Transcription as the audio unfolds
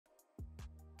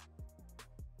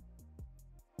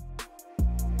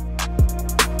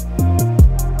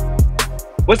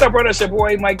What's up, brother? It's your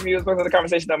boy, Mike Muse. Welcome to the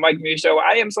Conversation of Mike Muse Show.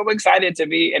 I am so excited to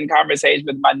be in conversation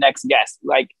with my next guest.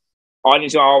 Like,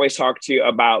 audience, I always talk to you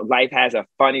about life has a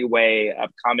funny way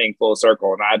of coming full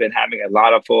circle. And I've been having a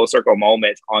lot of full circle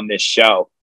moments on this show.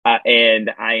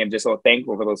 And I am just so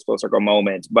thankful for those full circle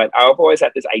moments. But I've always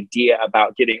had this idea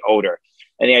about getting older.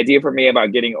 And the idea for me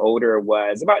about getting older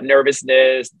was about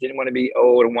nervousness, didn't want to be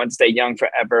old, wanted to stay young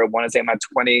forever, wanted to stay in my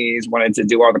 20s, wanted to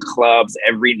do all the clubs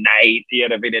every night, you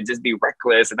know, and just be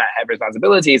reckless and not have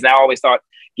responsibilities. And I always thought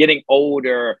getting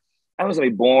older, I was going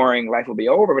to be boring, life will be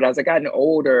over. But as I gotten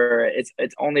older,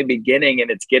 it's only beginning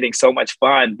and it's getting so much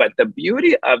fun. But the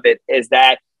beauty of it is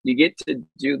that you get to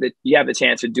you have the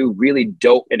chance to do really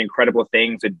dope and incredible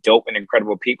things with dope and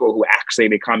incredible people who actually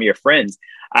become your friends.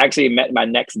 I actually met my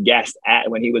next guest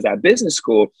when he was at business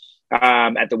school,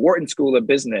 at the Wharton School of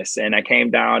Business. And I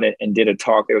came down and did a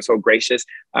talk. They were so gracious.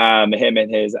 Him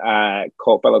and his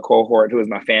fellow cohort, who is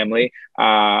my family,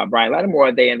 Brian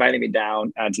Lattimore, they invited me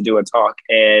down to do a talk.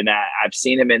 And I've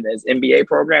seen him in his MBA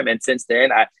program. And since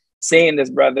then, seeing this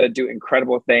brother do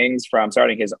incredible things, from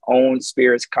starting his own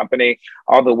spirits company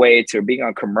all the way to being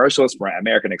on commercials for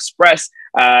American Express,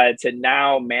 to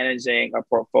now managing a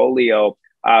portfolio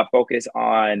focused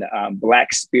on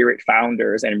Black spirit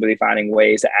founders and really finding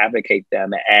ways to advocate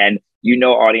them. And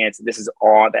audience, this is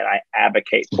all that I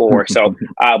advocate for. So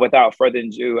without further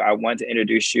ado, I want to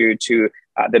introduce you to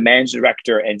the managing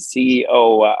director and CEO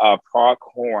of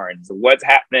Pronghorns. What's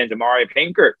happening, Jomaree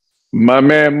Pinkard? My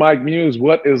man, Mike Muse,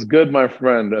 what is good, my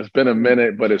friend? It's been a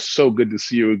minute, but it's so good to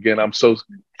see you again. I'm so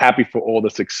happy for all the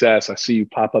success. I see you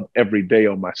pop up every day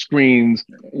on my screens.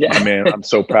 Yeah. My man, I'm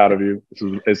so proud of you.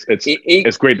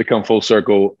 It's great to come full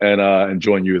circle and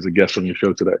join you as a guest on your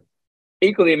show today.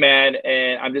 Equally, man,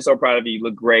 and I'm just so proud of you. You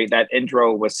look great. That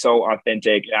intro was so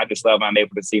authentic. And I just love I'm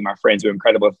able to see my friends do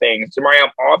incredible things. Jomaree,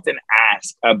 I'm often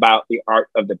asked about the art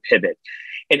of the pivot.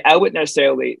 And I wouldn't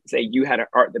necessarily say you had an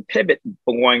art to pivot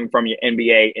going from your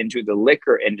MBA into the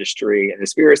liquor industry and the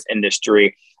spirits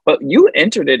industry, but you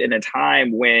entered it in a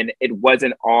time when it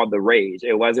wasn't all the rage.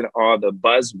 It wasn't all the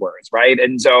buzzwords, right?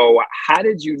 And so how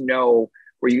did you know,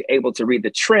 were you able to read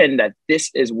the trend that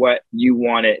this is what you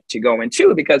wanted to go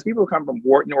into? Because people come from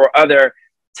Wharton or other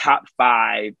top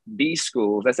 5 B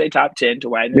schools. Let's say top 10 to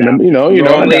widen it out.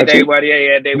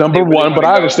 They number one, but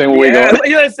I understand where we're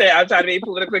going. Listen, I'm trying to be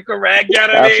politically correct. You know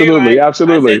what absolutely, I mean?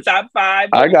 Absolutely. I said top 5.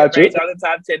 I got you. On the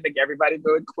top 10, think everybody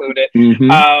will include it.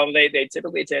 Mm-hmm. They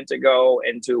typically tend to go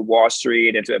into Wall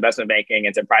Street, into investment banking,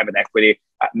 into private equity.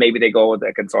 Maybe they go with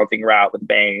a consulting route with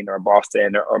Bain or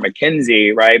Boston or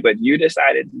McKinsey, right? But you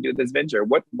decided to do this venture.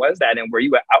 What was that, and were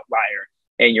you an outlier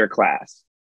in your class?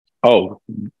 Oh,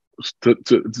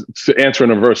 to answer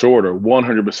in reverse order,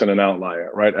 100% an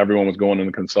outlier, right? Everyone was going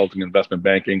into consulting, investment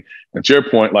banking. And to your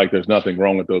point, like, there's nothing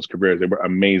wrong with those careers. They were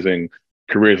amazing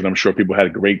careers, and I'm sure people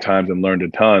had great times and learned a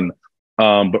ton.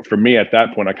 But for me, at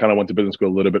that point, I kind of went to business school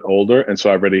a little bit older. And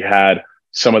so I already had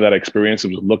some of that experience. I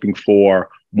was looking for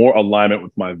more alignment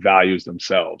with my values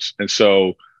themselves. And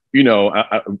so,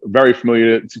 I'm very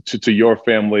familiar to your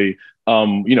family.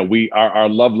 Our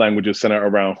love languages center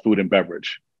around food and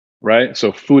beverage. Right?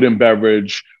 So food and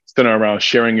beverage center around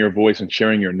sharing your voice and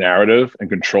sharing your narrative and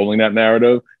controlling that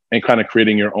narrative and kind of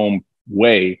creating your own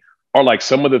way are like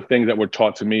some of the things that were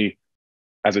taught to me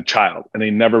as a child, and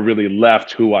they never really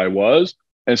left who I was.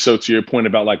 And so to your point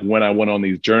about like when I went on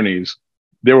these journeys,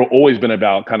 they were always been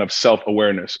about kind of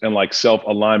self-awareness and like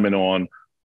self-alignment on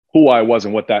who I was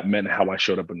and what that meant and how I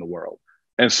showed up in the world.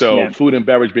 And so food and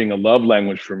beverage being a love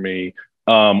language for me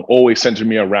always centered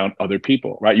me around other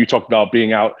people, right? You talked about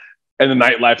being out in the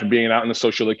nightlife and being out in the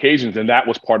social occasions. And that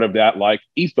was part of that, like,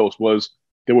 ethos was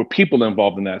there were people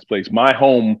involved in that place. My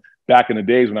home back in the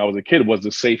days when I was a kid was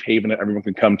the safe haven that everyone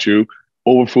can come to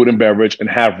over food and beverage and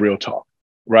have real talk,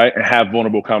 right? And have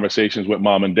vulnerable conversations with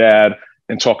mom and dad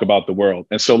and talk about the world.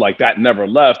 And so like that never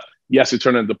left. Yes, it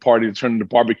turned into parties, it turned into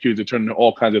barbecues, it turned into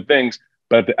all kinds of things.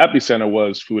 But at the epicenter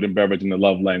was food and beverage and the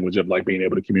love language of like being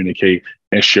able to communicate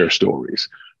and share stories,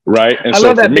 right? And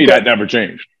so for me, that never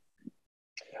changed.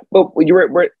 But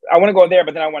I want to go there,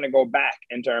 but then I want to go back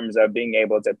in terms of being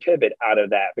able to pivot out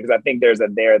of that, because I think there's a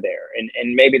there.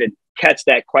 And maybe to catch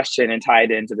that question and tie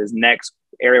it into this next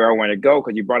area where I want to go,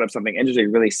 because you brought up something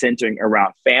interesting, really centering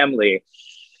around family.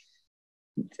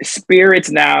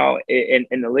 Spirits now in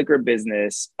the liquor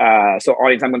business. So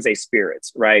audience, I'm going to say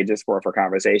spirits, right? Just for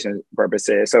conversation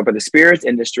purposes. So for the spirits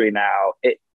industry now,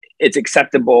 it's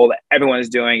acceptable. Everyone's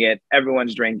doing it.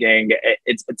 Everyone's drinking.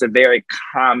 It's a very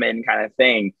common kind of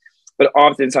thing. But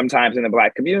often, sometimes in the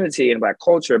Black community and Black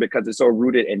culture, because it's so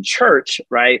rooted in church,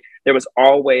 right, there was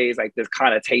always like this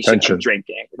connotation of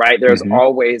drinking, right? There's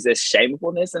always this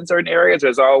shamefulness in certain areas.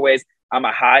 There's always, I'm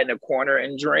gonna hide in a corner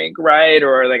and drink, right?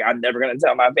 Or like, I'm never gonna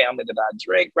tell my family that I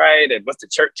drink, right? And what's the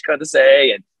church gonna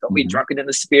say? And don't be drunken in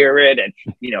the spirit, and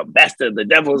that's the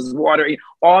devil's water.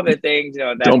 All the things,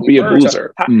 that don't be a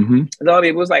boozer.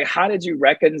 It was like, how did you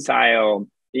reconcile,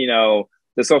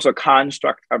 the social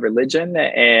construct of religion,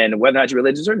 and whether or not you're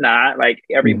religious or not, like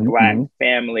every Black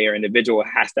family or individual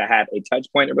has to have a touch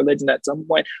point of religion at some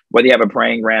point, whether you have a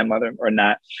praying grandmother or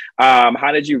not.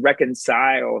 How did you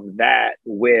reconcile that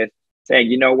with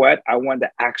saying, you know what, I want to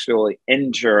actually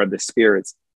enter the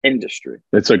spirits industry?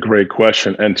 It's a great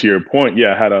question. And to your point,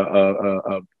 I had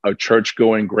a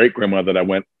church-going great-grandmother that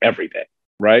went every day,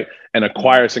 right? And a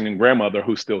choir-singing grandmother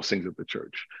who still sings at the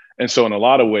church. And so in a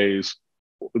lot of ways,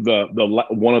 the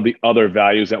one of the other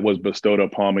values that was bestowed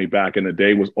upon me back in the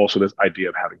day was also this idea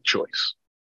of having choice,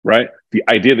 right? The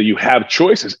idea that you have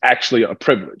choice is actually a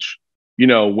privilege.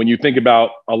 When you think about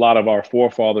a lot of our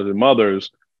forefathers and mothers,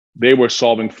 they were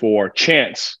solving for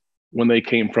chance when they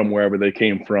came from wherever they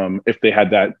came from. If they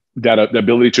had the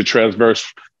ability to traverse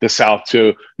the South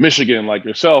to Michigan, like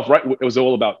yourself, right? It was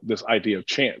all about this idea of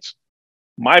chance.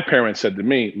 My parents said to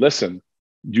me, listen,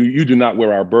 you do not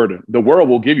wear our burden. The world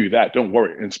will give you that, don't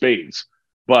worry, in spades,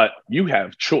 but you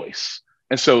have choice.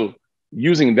 And so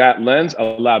using that lens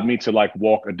allowed me to like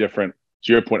walk a different,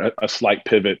 to your point, a slight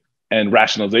pivot and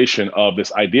rationalization of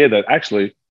this idea that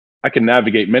actually I can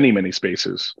navigate many, many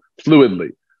spaces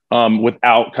fluidly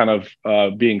without kind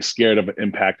of being scared of an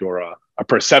impact or a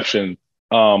perception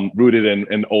rooted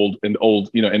in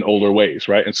older ways,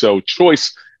 right? And so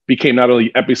choice became not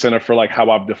only epicenter for like how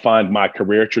I've defined my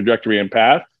career trajectory and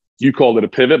path. You called it a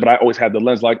pivot, but I always had the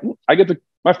lens like, I get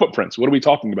my footprints. What are we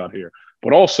talking about here?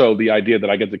 But also the idea that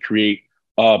I get to create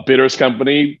a bitters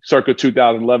company circa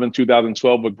 2011,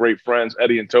 2012 with great friends,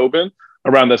 Eddie and Tobin,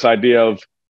 around this idea of,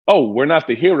 we're not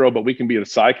the hero, but we can be the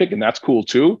sidekick, and that's cool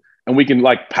too. And we can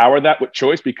like power that with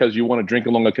choice because you want to drink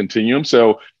along a continuum.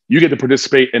 So you get to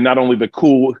participate in not only the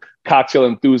cool cocktail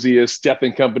enthusiast, Death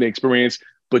and Company experience,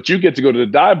 but you get to go to the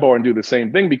dive bar and do the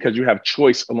same thing because you have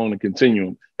choice along the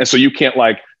continuum. And so you can't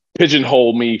like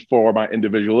pigeonhole me for my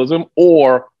individualism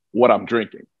or what I'm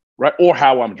drinking, right? Or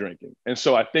how I'm drinking. And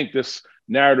so I think this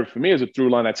narrative for me is a through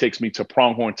line that takes me to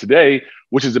Pronghorn today,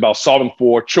 which is about solving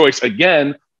for choice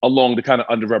again along the kind of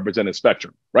underrepresented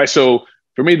spectrum, right? So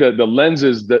for me, the lens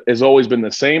has always been the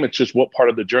same. It's just what part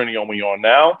of the journey are we on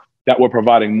now that we're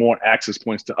providing more access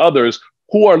points to others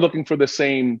who are looking for the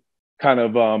same kind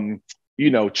of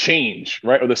change,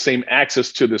 right? Or the same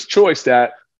access to this choice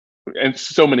that in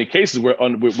so many cases we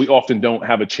often don't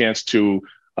have a chance to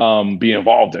be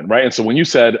involved in, right? And so when you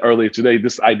said earlier today,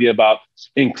 this idea about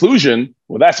inclusion,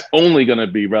 well, that's only going to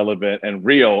be relevant and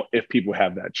real if people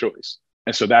have that choice.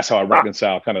 And so that's how I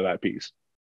reconcile kind of that piece.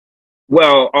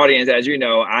 Well, audience, as you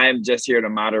know, I'm just here to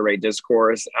moderate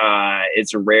discourse.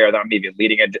 It's rare that I'm even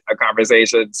leading a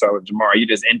conversation. So, Jomaree, you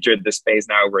just entered the space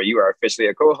now where you are officially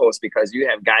a co-host because you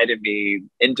have guided me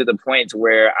into the point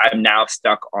where I'm now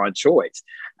stuck on choice.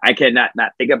 I cannot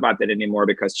not think about that anymore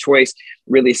because choice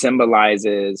really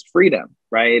symbolizes freedom,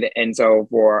 right? And so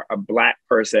for a Black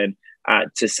person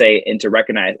to say and to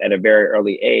recognize at a very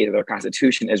early age that their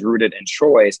Constitution is rooted in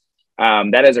choice,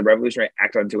 that is a revolutionary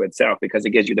act unto itself because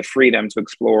it gives you the freedom to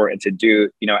explore and to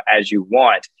do, as you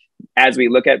want. As we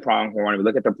look at Pronghorn, we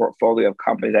look at the portfolio of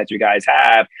companies that you guys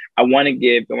have, I want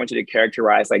you to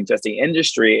characterize like just the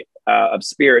industry of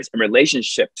spirits in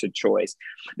relationship to choice.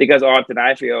 Because often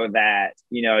I feel that,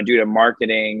 due to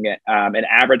marketing and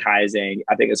advertising,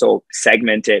 I think it's so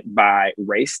segmented by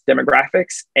race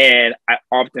demographics. And I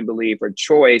often believe for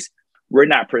choice, we're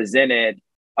not presented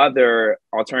other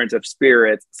alternative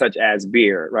spirits such as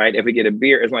beer, right? If we get a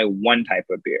beer, it's only one type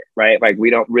of beer, right? Like we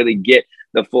don't really get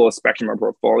the full spectrum of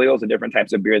portfolios of different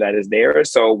types of beer that is there.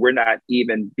 So we're not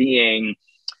even being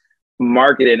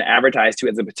marketed and advertised to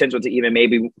as a potential to even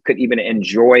maybe could even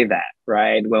enjoy that,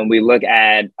 right? When we look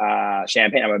at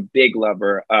champagne, I'm a big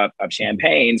lover of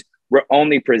champagnes. We're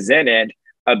only presented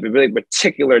a really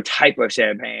particular type of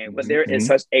champagne, but there is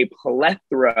such a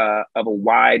plethora of a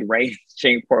wide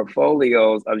ranging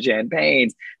portfolios of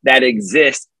champagnes that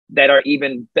exist that are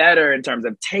even better in terms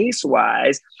of taste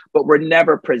wise, but we're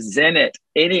never presented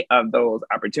any of those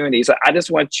opportunities. So I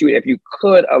just want you, if you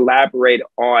could elaborate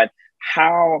on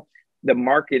how the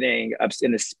marketing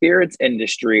in the spirits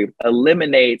industry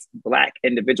eliminates Black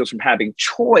individuals from having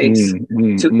choice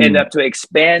to end up to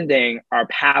expanding our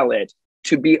palate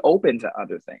to be open to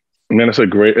other things. Man, it's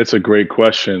a great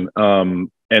question.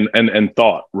 And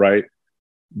thought, right?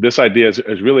 this idea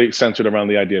is really centered around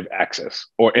the idea of access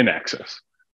or inaccess,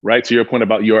 right? To your point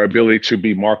about your ability to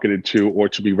be marketed to or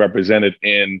to be represented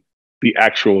in the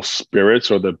actual spirits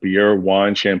or the beer,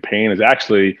 wine, champagne is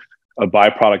actually a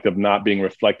byproduct of not being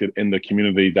reflected in the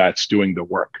community that's doing the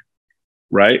work,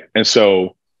 right? And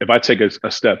so if I take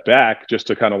a step back just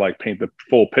to kind of like paint the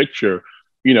full picture,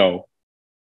 you know,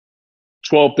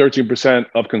 12, 13%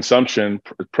 of consumption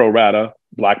pro rata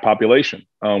Black population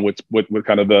with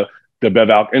kind of the bev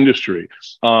alc industry.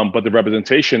 But the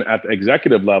representation at the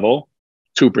executive level,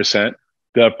 2%.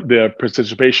 The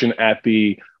participation at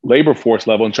the labor force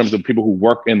level in terms of people who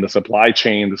work in the supply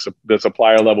chain, the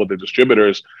supplier level, the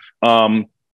distributors, 7%,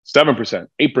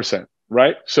 8%,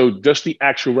 right? So just the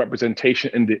actual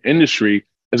representation in the industry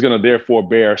is going to therefore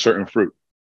bear certain fruit,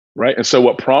 right? And so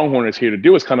what Pronghorn is here to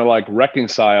do is kind of like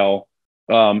reconcile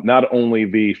not only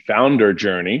the founder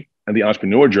journey and the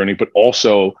entrepreneur journey, but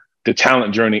also the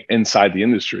talent journey inside the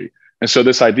industry. And so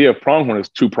this idea of Pronghorn is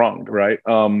two-pronged, right?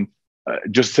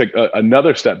 Just to take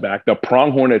another step back, the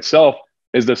pronghorn itself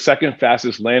is the second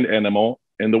fastest land animal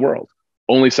in the world,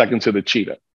 only second to the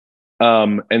cheetah.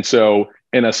 And so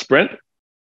in a sprint,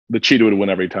 the cheetah would win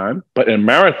every time. But in a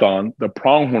marathon, the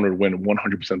pronghorn would win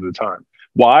 100% of the time.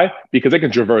 Why? Because they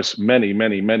can traverse many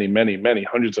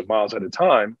hundreds of miles at a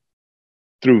time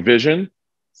through vision,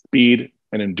 speed,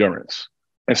 and endurance.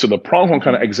 And so the pronghorn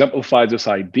kind of exemplifies this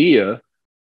idea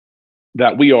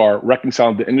that we are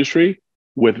reconciling the industry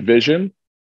with vision,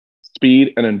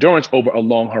 speed, and endurance over a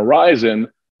long horizon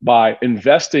by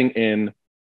investing in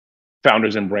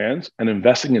founders and brands and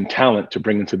investing in talent to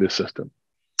bring into this system,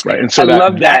 right? And so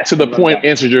that to the point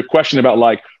answers your question about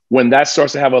like when that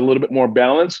starts to have a little bit more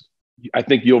balance, I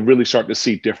think you'll really start to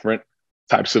see different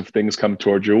types of things come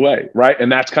towards your way, right?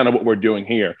 And that's kind of what we're doing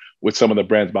here with some of the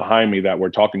brands behind me that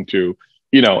we're talking to,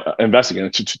 you know, investing in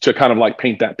to kind of like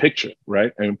paint that picture,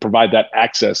 right? And provide that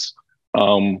access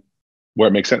where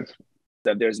it makes sense.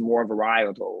 That there's more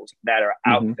varietals that are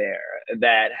out there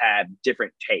that have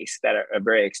different tastes that are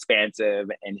very expansive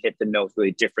and hit the notes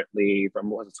really differently from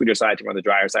the sweeter side to one of the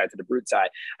drier side to the brut side.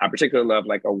 I particularly love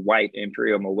like a white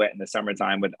imperial moet in the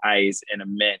summertime with ice and a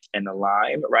mint and a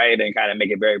lime, right? And kind of make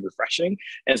it very refreshing.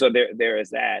 And so there is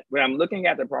that. When I'm looking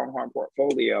at the Pronghorn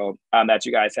portfolio that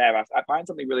you guys have, I find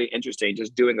something really interesting,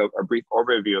 just doing a brief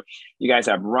overview. You guys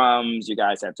have rums, you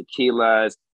guys have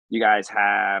tequilas, you guys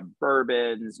have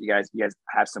bourbons, you guys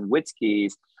have some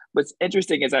whiskeys. What's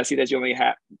interesting is I see that you only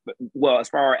have, well, as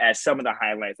far as some of the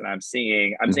highlights that I'm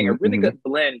seeing a really good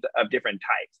blend of different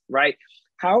types, right?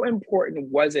 How important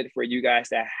was it for you guys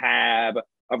to have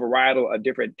a variety of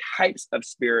different types of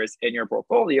spirits in your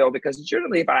portfolio? Because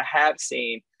generally, if I have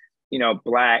seen, you know,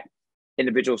 Black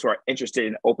individuals who are interested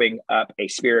in opening up a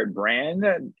spirit brand,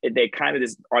 they kind of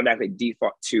just automatically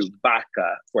default to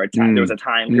vodka for a time. There was a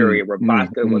time period where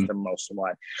vodka was the most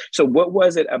one. So what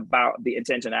was it about the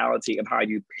intentionality of how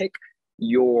you pick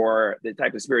the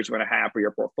type of spirits you want to have for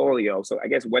your portfolio? So I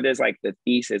guess what is like the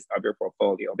thesis of your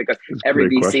portfolio? Because every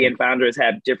VC and founders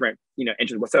have different, you know,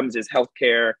 interests. Well, some is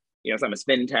healthcare, you know, some is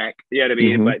fintech, you know what I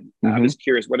mean? But I'm just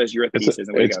curious, what is your thesis?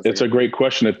 It's a great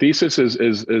question. The thesis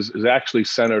is actually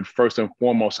centered first and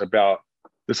foremost about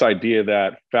this idea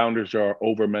that founders are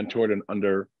over mentored and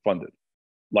underfunded,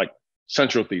 like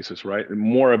central thesis, right? And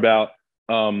more about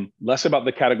less about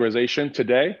the categorization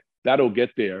today. That'll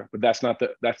get there, but that's not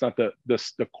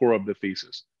the core of the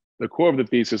thesis. The core of the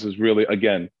thesis is really,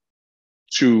 again,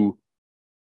 to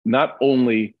not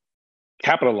only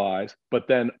capitalize, but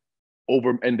then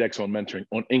over index on mentoring,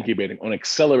 on incubating, on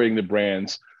accelerating the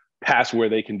brands past where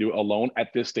they can do alone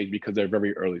at this stage because they're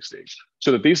very early stage.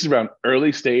 So the thesis around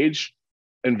early stage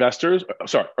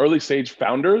early stage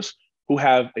founders who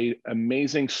have an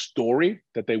amazing story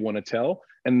that they want to tell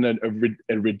and then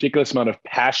a ridiculous amount of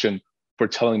passion for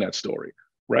telling that story,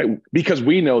 right? Because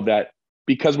we know that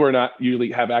because we're not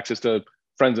usually have access to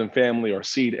friends and family or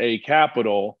seed A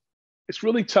capital, it's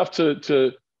really tough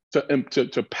to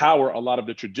power a lot of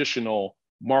the traditional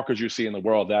markers you see in the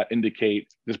world that indicate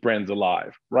this brand's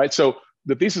alive, right? So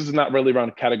the thesis is not really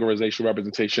around categorization,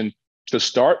 representation to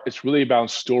start. It's really about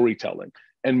storytelling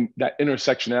and that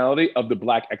intersectionality of the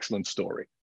Black excellence story,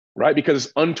 right? Because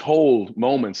it's untold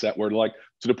moments that were like,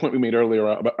 to the point we made earlier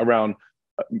around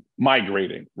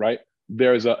migrating, right?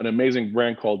 There's an amazing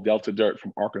brand called Delta Dirt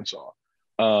from Arkansas.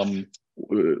 The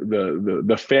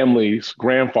family's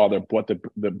grandfather brought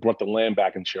the land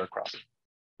back in sharecropping,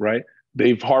 right?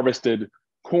 They've harvested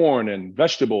corn and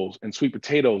vegetables and sweet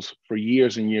potatoes for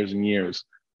years and years and years.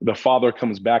 The father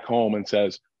comes back home and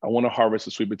says, I want to harvest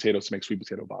the sweet potatoes to make sweet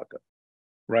potato vodka,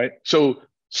 right? So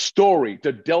story,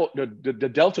 the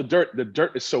Delta Dirt, the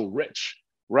dirt is so rich,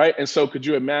 right? And so could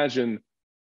you imagine,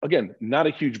 again, not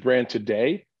a huge brand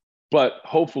today, but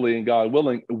hopefully, and God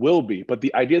willing, it will be. But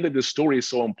the idea that this story is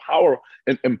so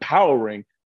empowering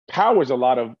powers a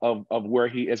lot of where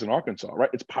he is in Arkansas, right?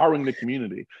 It's powering the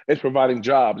community. It's providing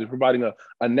jobs. It's providing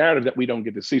a narrative that we don't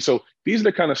get to see. So these are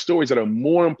the kind of stories that are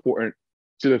more important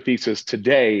to the thesis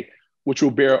today, which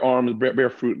will bear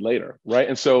fruit later, right?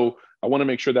 And so I want to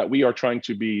make sure that we are trying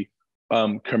to be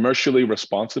commercially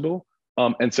responsible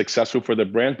and successful for the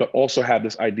brand, but also have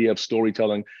this idea of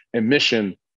storytelling and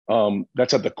mission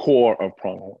that's at the core of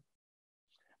Pronghorn.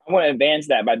 I want to advance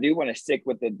that, but I do want to stick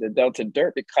with the Delta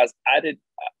Dirt because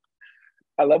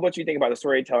I love what you think about the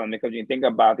storytelling, because you think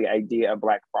about the idea of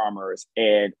Black farmers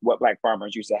and what Black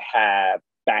farmers used to have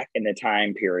back in the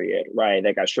time period, right?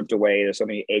 They got stripped away. There's so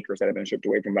many acres that have been stripped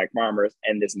away from Black farmers,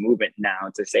 and this movement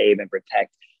now to save and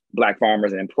protect Black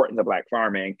farmers and the importance of Black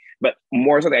farming. But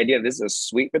more so the idea that this is a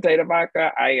sweet potato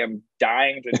vodka. I am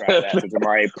dying to try that. So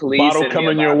Jomaree, please bottle send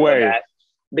coming me a your bottle way. of that,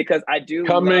 because I do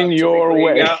coming love your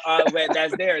way. when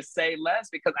that's there, say less,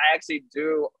 because I actually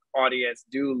do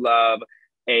love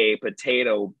a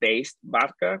potato-based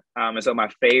vodka. And so my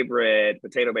favorite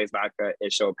potato-based vodka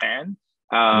is Chopin.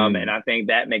 And I think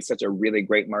that makes such a really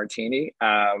great martini,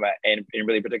 and in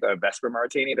really particular, a Vesper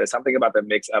martini. There's something about the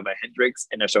mix of a Hendrix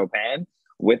and a Chopin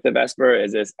with the Vesper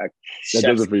is just a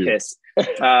chef's kiss.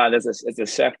 It's a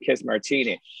chef kiss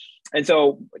martini. And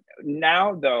so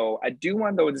now, though, I do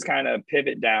want to just kind of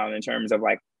pivot down in terms of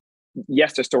like,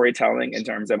 yes, the storytelling in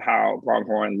terms of how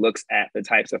Pronghorn looks at the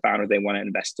types of founders they want to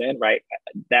invest in, right?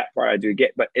 That part I do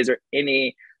get. But is there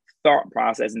any thought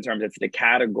process in terms of the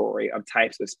category of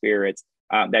types of spirits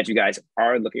that you guys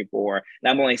are looking for?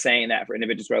 And I'm only saying that for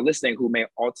individuals who are listening who may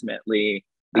ultimately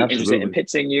be interested in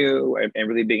pitching you and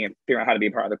really figuring out how to be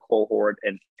a part of the cohort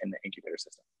and the incubator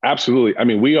system. Absolutely. I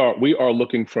mean, we are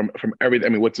looking from everything. I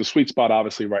mean, what's the sweet spot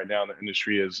obviously right now in the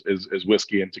industry is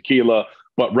whiskey and tequila,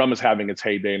 but rum is having its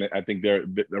heyday, and I think they're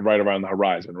right around the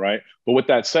horizon, right? But with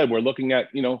that said, we're looking at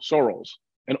sorrels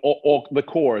and all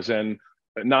liqueurs and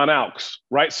non-alcs,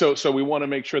 right? So we want to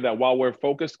make sure that while we're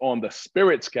focused on the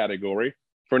spirits category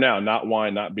for now, not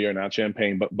wine, not beer, not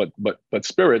champagne, but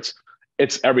spirits,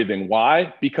 it's everything.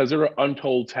 Why? Because there are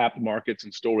untold tapped markets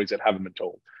and stories that haven't been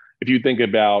told. If you think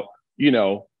about,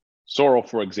 sorrel,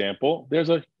 for example, there's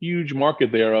a huge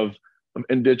market there of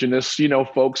indigenous,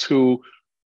 folks who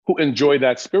enjoy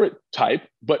that spirit type,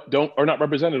 but are not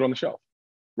represented on the shelf,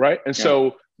 right? And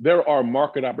so there are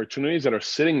market opportunities that are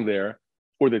sitting there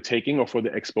for the taking, or for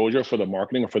the exposure, for the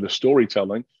marketing, or for the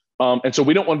storytelling. And so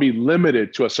we don't want to be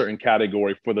limited to a certain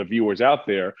category for the viewers out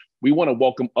there. We want to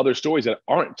welcome other stories that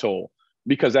aren't told,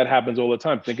 because that happens all the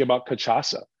time. Think about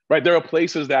cachaça, right? There are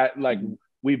places that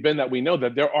we've been that we know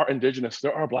that there are indigenous,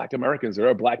 there are Black Americans, there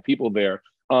are Black people there.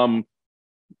 And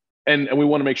we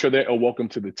want to make sure they are welcome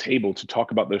to the table to talk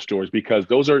about their stories, because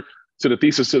those are, to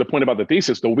the point about the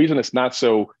thesis, the reason it's not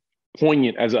so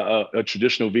poignant as a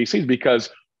traditional VC is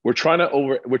because we're trying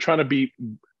to be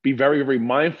very, very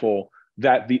mindful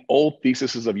that the old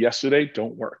theses of yesterday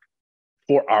don't work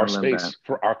for our space,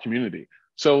 for our community.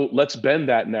 So let's bend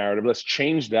that narrative. Let's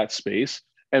change that space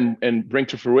and bring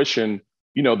to fruition,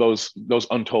 those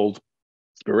untold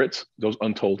spirits, those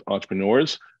untold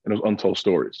entrepreneurs, and those untold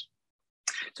stories.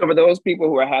 So for those people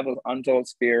who have those untold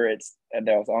spirits and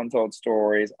those untold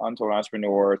stories, untold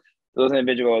entrepreneurs, those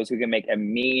individuals who can make a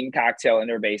mean cocktail in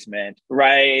their basement,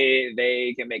 right?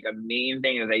 They can make a mean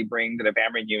thing that they bring to the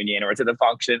family reunion or to the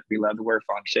function. We love the word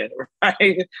function, right?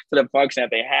 To the function that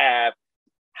they have.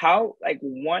 How,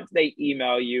 once they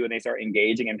email you and they start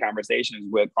engaging in conversations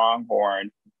with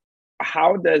Pronghorn,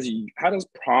 how does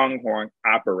Pronghorn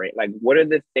operate? What are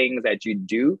the things that you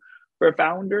do for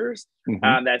founders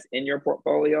that's in your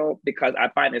portfolio? Because I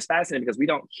find this fascinating, because we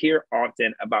don't hear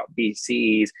often about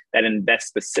VCs that invest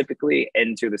specifically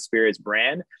into the spirits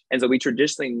brand. And so we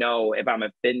traditionally know, if I'm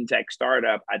a fintech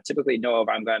startup, I typically know if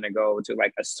I'm going to go to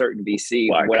a certain VC,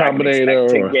 what I can expect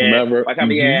to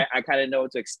get. I kind of know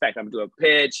what to expect. I'm going to do a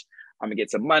pitch. I'm gonna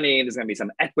get some money. There's gonna be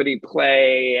some equity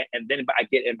play, and then I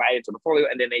get invited to the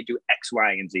portfolio, and then they do X,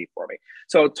 Y, and Z for me.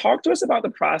 So talk to us about the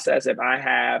process. If I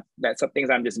have some things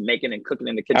I'm just making and cooking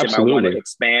in the kitchen, I want to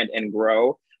expand and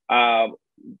grow.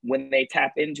 When they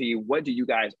tap into you, what do you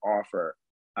guys offer?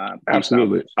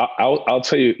 Absolutely. I'll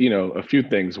tell you, a few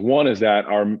things. One is that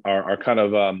our kind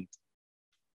of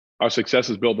our success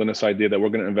is built on this idea that we're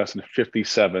going to invest in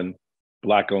 57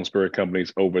 Black-owned spirit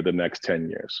companies over the next 10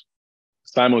 years.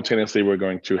 Simultaneously, we're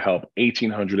going to help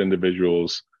 1,800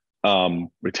 individuals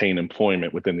retain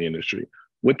employment within the industry.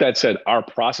 With that said, our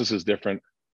process is different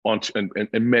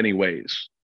in many ways.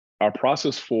 Our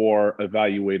process for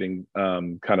evaluating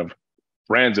kind of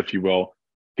brands, if you will,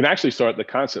 can actually start the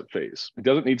concept phase. It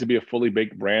doesn't need to be a fully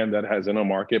baked brand that has in a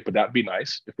market, but that'd be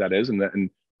nice if that is, and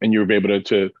you're able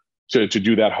to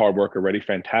do that hard work already.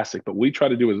 Fantastic. But we try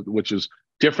to do, which is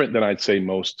different than I'd say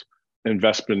most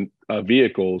investment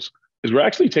vehicles, is we're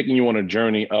actually taking you on a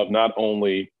journey of not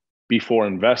only before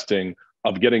investing,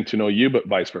 of getting to know you, but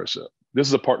vice versa. This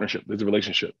is a partnership. This is a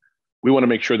relationship. We want to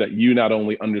make sure that you not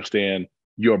only understand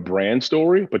your brand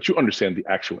story, but you understand the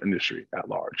actual industry at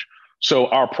large. So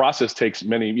our process takes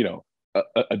many,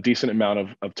 a decent amount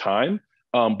of time,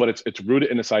 but it's rooted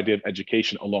in this idea of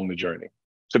education along the journey.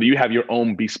 So that you have your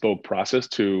own bespoke process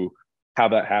to how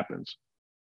that happens.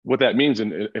 What that means,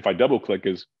 and if I double click,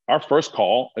 is our first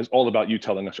call is all about you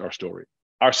telling us our story.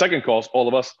 Our second call is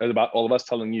about all of us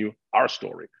telling you our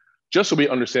story, just so we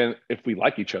understand if we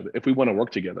like each other, if we want to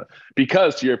work together.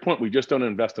 Because to your point, we just don't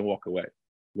invest and walk away.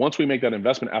 Once we make that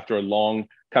investment after a long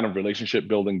kind of relationship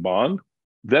building bond,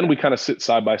 then we kind of sit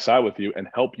side by side with you and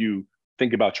help you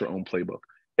think about your own playbook.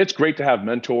 It's great to have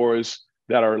mentors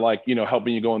that are like,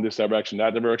 helping you go in this direction,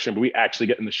 that direction, but we actually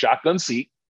get in the shotgun seat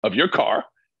of your car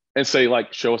and say,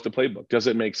 like, show us the playbook. Does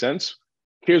it make sense?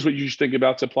 Here's what you should think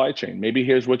about supply chain. Maybe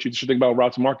here's what you should think about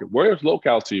route to market. Where's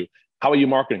locale to you? How are you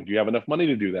marketing? Do you have enough money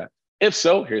to do that? If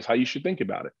so, here's how you should think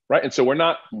about it, right? And so we're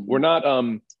not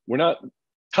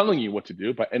telling you what to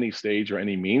do by any stage or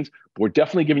any means, but we're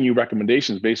definitely giving you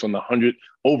recommendations based on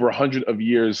over 100 of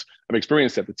years of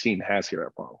experience that the team has here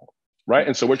at Pronghorn, right?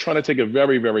 And so we're trying to take a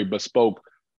very, very bespoke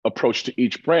approach to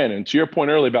each brand. And to your point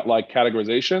earlier about like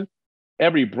categorization,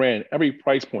 every brand, every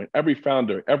price point, every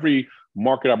founder, every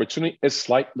market opportunity is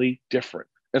slightly different.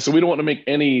 And so we don't want to make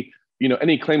any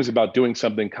claims about doing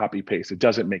something copy paste. It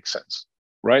doesn't make sense,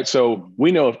 right? So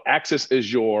we know if access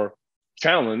is your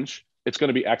challenge, it's going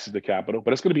to be access to capital,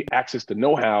 but it's going to be access to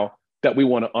know-how that we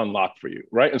want to unlock for you,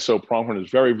 right? And so Pronghorn is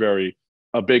very, very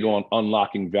big on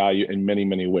unlocking value in many,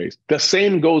 many ways. The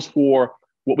same goes for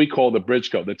what we call the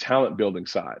bridge code, the talent building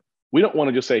side. We don't want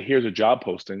to just say, here's a job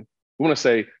posting. We want to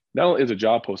say, not only is a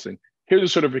job posting, here's a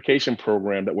certification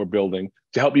program that we're building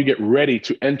to help you get ready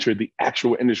to enter the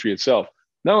actual industry itself.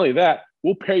 Not only that,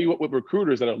 we'll pair you up with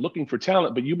recruiters that are looking for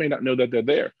talent, but you may not know that they're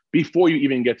there before you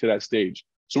even get to that stage.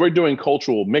 So we're doing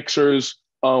cultural mixers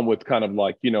with kind of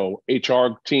like, HR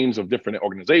teams of different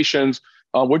organizations.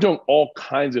 We're doing all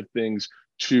kinds of things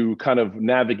to kind of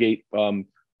navigate kind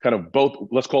of both,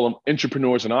 let's call them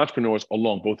entrepreneurs and entrepreneurs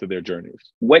along both of their journeys.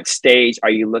 What stage are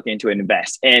you looking to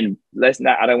invest? And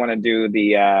I don't want to do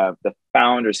the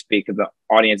founder speak because the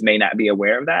audience may not be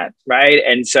aware of that, right?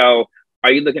 And so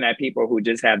are you looking at people who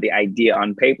just have the idea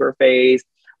on paper phase?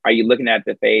 Are you looking at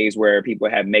the phase where people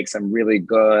have make some really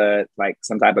good, like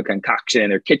some type of concoction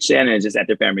in their kitchen and just at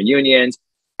their family reunions?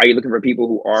 Are you looking for people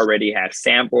who already have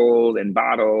samples and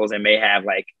bottles and may have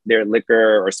like their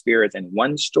liquor or spirits in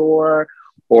one store?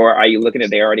 Or are you looking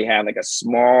at they already have like a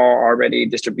small already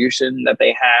distribution that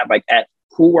they have? Like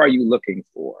who are you looking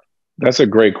for? That's a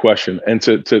great question. And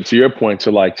to your point,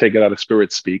 to like take it out of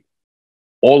spirit speak,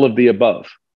 all of the above.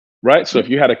 Right. So if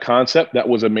you had a concept that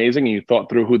was amazing and you thought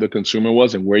through who the consumer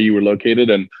was and where you were located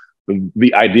and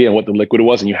the idea and what the liquid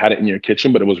was, and you had it in your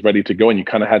kitchen, but it was ready to go and you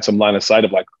kind of had some line of sight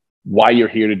of like why you're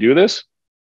here to do this.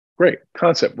 Great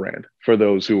concept brand for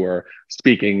those who are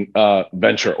speaking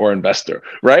venture or investor.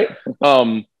 Right.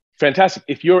 Fantastic.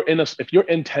 If you're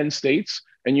in 10 states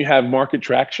and you have market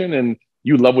traction and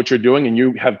you love what you're doing and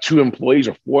you have 2 employees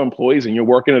or 4 employees and you're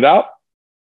working it out,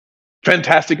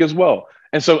 fantastic as well.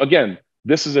 And so again,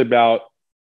 this is about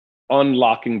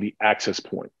unlocking the access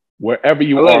point wherever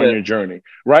you are in your journey,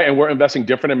 right? And we're investing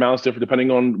different amounts,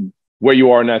 depending on where you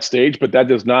are in that stage, but that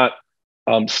does not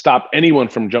stop anyone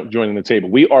from joining the table.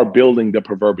 We are building the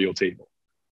proverbial table,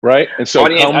 right? And so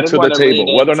come to the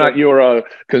table, whether or not you're a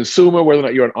consumer, whether or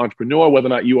not you're an entrepreneur, whether or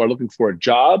not you are looking for a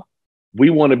job,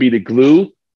 we want to be the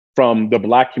glue from the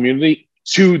Black community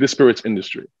to the spirits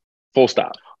industry, full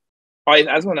stop. I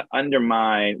just want to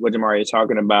undermine what Jomaree is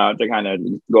talking about to kind of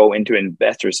go into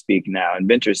investor speak now and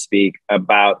venture speak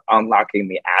about unlocking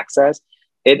the access.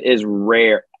 It is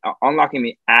rare, unlocking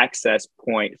the access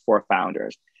point for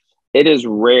founders. It is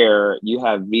rare you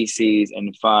have VCs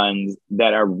and funds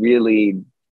that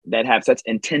have such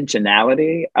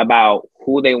intentionality about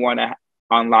who they want to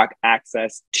unlock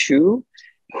access to,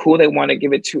 who they want to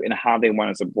give it to, and how they want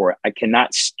to support. I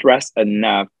cannot stress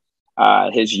enough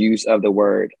his use of the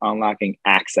word unlocking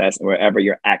access. Wherever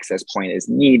your access point is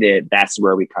needed, that's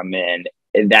where we come in.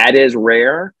 And that is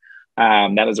rare.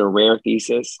 That is a rare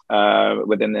thesis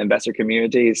within the investor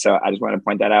community. So I just want to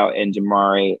point that out. And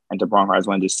Jomaree and to Pronghorn, I just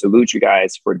wanted to salute you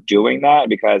guys for doing that,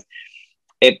 because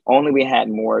if only we had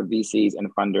more VCs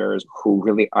and funders who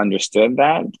really understood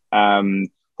that,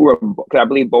 because I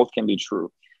believe both can be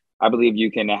true. I believe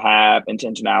you can have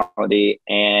intentionality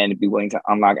and be willing to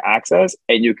unlock access,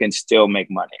 and you can still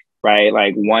make money, right?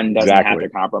 Like one doesn't have to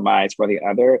compromise for the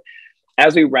other.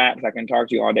 As we wrap, I can talk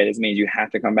to you all day. This means you have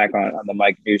to come back on the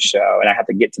Mike Muse show, and I have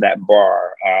to get to that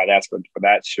bar. That's for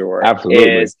that sure.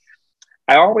 Absolutely.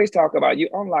 I always talk about, you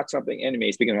unlock something in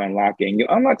me. Speaking of unlocking, you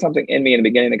unlocked something in me in the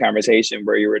beginning of the conversation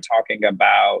where you were talking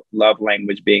about love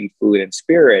language being food and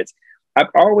spirits. I've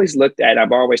always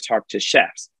talked to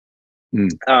chefs, in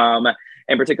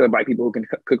particular by people who can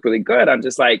cook really good. I'm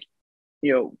just like,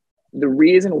 the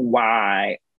reason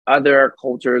why other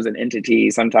cultures and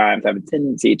entities sometimes have a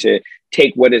tendency to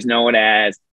take what is known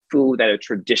as food that are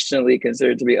traditionally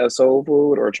considered to be a soul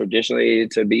food or traditionally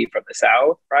to be from the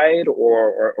South, right?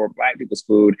 Or Black people's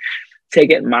food,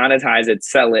 take it, monetize it,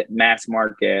 sell it, mass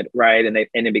market, right? And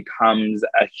it becomes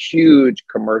a huge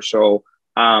commercial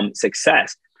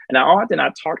success. And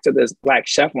I talked to this Black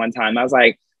chef one time. I was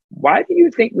like, why do you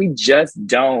think we just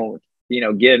don't,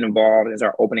 get involved as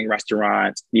our opening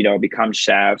restaurants, become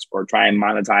chefs or try and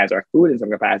monetize our food in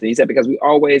some capacity? He said, because we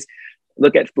always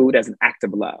look at food as an act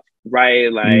of love,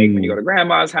 right? Like when you go to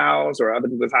grandma's house or other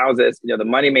people's houses, the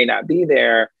money may not be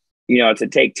there, to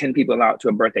take 10 people out to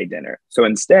a birthday dinner. So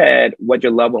instead, what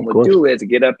your loved one would do is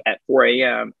get up at 4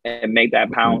 a.m. and make that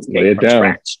pound cake from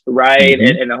scratch, right?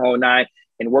 And the whole night,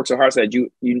 and work so hard so that you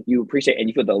appreciate and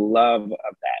you feel the love of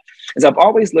that. And so I've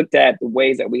always looked at the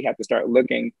ways that we have to start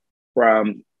looking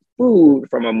from food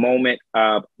from a moment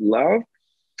of love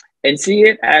and see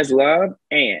it as love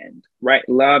and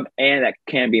that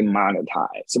can be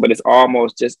monetized. So, but it's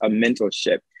almost just a mental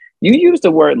shift. You use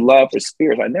the word love for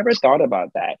spirits. I never thought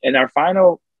about that. And our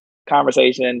final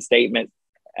conversation statement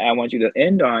I want you to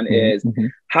end on is,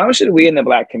 how should we in the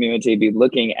Black community be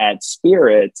looking at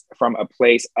spirits from a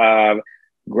place of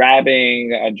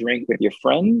grabbing a drink with your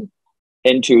friend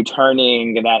into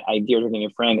turning that idea of drinking your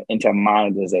friend into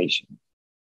monetization?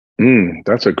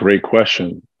 That's a great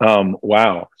question.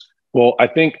 Wow. Well, I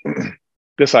think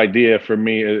this idea for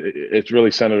me, it's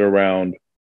really centered around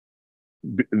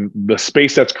the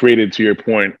space that's created, to your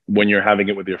point, when you're having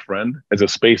it with your friend, is a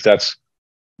space that's,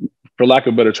 for lack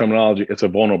of better terminology, it's a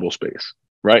vulnerable space,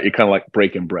 right? You're kind of like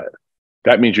breaking bread.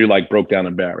 That means you like broke down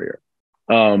a barrier.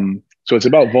 So it's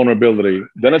about vulnerability.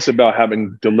 Then it's about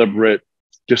having deliberate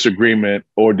disagreement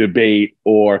or debate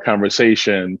or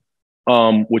conversation,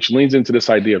 which leans into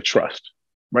this idea of trust,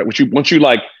 right? Once you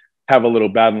like have a little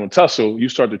battle and tussle, you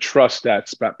start to trust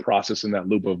that process and that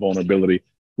loop of vulnerability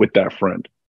with that friend.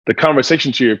 The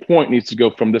conversation, to your point, needs to go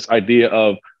from this idea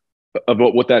of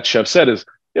what that chef said is,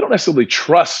 they don't necessarily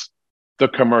trust the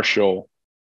commercial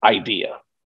idea,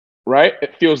 right?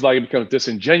 It feels like it becomes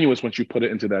disingenuous once you put it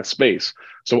into that space.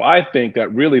 So I think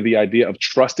that really the idea of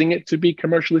trusting it to be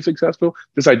commercially successful,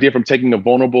 this idea from taking a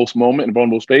vulnerable moment and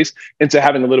vulnerable space into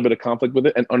having a little bit of conflict with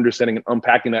it and understanding and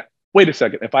unpacking that, wait a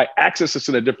second, if I access this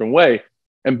in a different way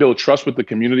and build trust with the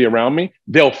community around me,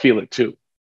 they'll feel it too,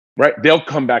 right? They'll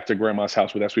come back to grandma's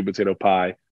house with that sweet potato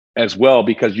pie as well,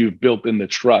 because you've built in the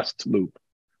trust loop,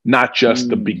 not just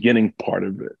the beginning part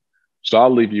of it. So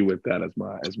I'll leave you with that as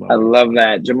my. I love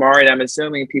that. Jomaree, I'm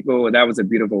assuming that was a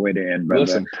beautiful way to end, brother.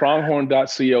 Listen,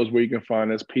 pronghorn.co is where you can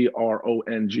find us,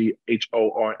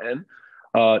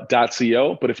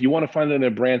 PRONGHORN.co. But if you want to find it in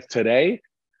their brands today,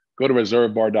 go to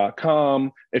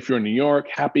reservebar.com. If you're in New York,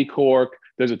 Happy Cork.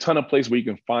 There's a ton of places where you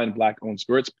can find Black-owned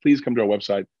spirits. Please come to our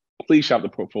website. Please shop the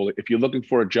portfolio. If you're looking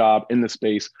for a job in the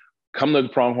space, come to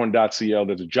pronghorn.co.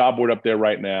 There's a job board up there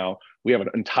right now. We have an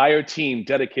entire team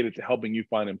dedicated to helping you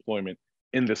find employment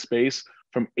in the space,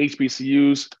 from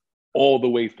HBCUs all the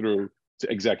way through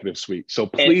to executive suite. So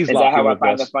please is that how I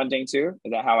find the funding too?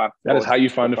 Is that how that is how you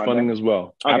find the funding as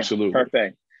well. Okay, absolutely.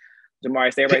 Perfect.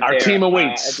 Jomaree, stay right there. Our team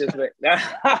awaits.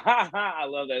 I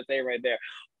love that. Stay right there.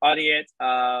 Audience,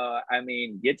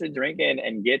 get to drinking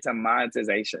and get to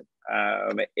monetization.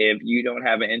 If you don't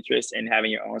have an interest in having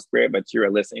your own spirit, but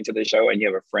you're listening to the show and you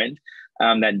have a friend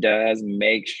that does,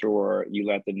 make sure you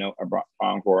let them know about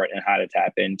Pronghorn and how to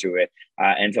tap into it.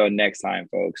 Until next time,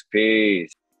 folks.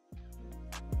 Peace.